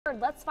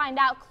scored? Let's find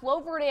out.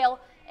 Cloverdale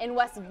and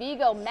West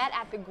Vigo met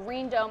at the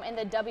Green Dome in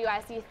the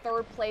WIC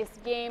third place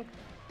game.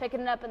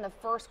 Picking it up in the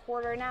first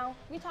quarter now.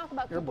 We talk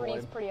about Cooper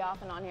Neese pretty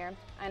often on here.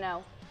 I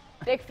know.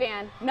 Big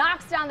fan.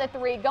 Knocks down the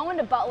three, going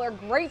to Butler.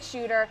 Great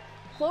shooter.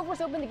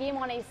 Clovers opened the game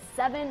on a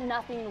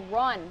 7-0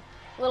 run.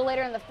 A little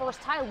later in the first,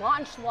 Ty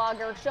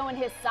Launchlager showing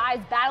his size,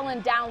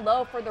 battling down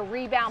low for the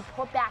rebound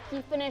putback.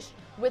 He finished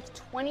with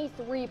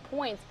 23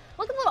 points.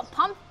 Look at the little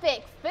pump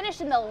fake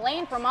finish in the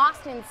lane from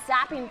Austin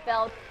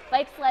Sappingfeld.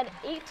 Vikes led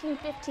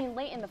 18-15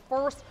 late in the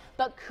first,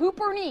 but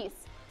Cooper Neese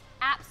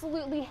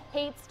absolutely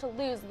hates to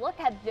lose. Look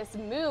at this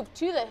move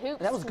to the hoop.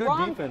 That was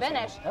strong good defense.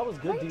 finish. That was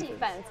good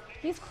defense.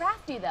 He's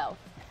crafty though.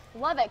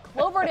 Love it.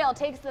 Cloverdale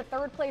takes the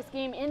third place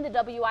game in the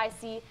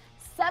WIC,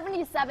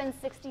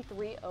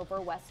 77-63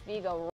 over West Vigo.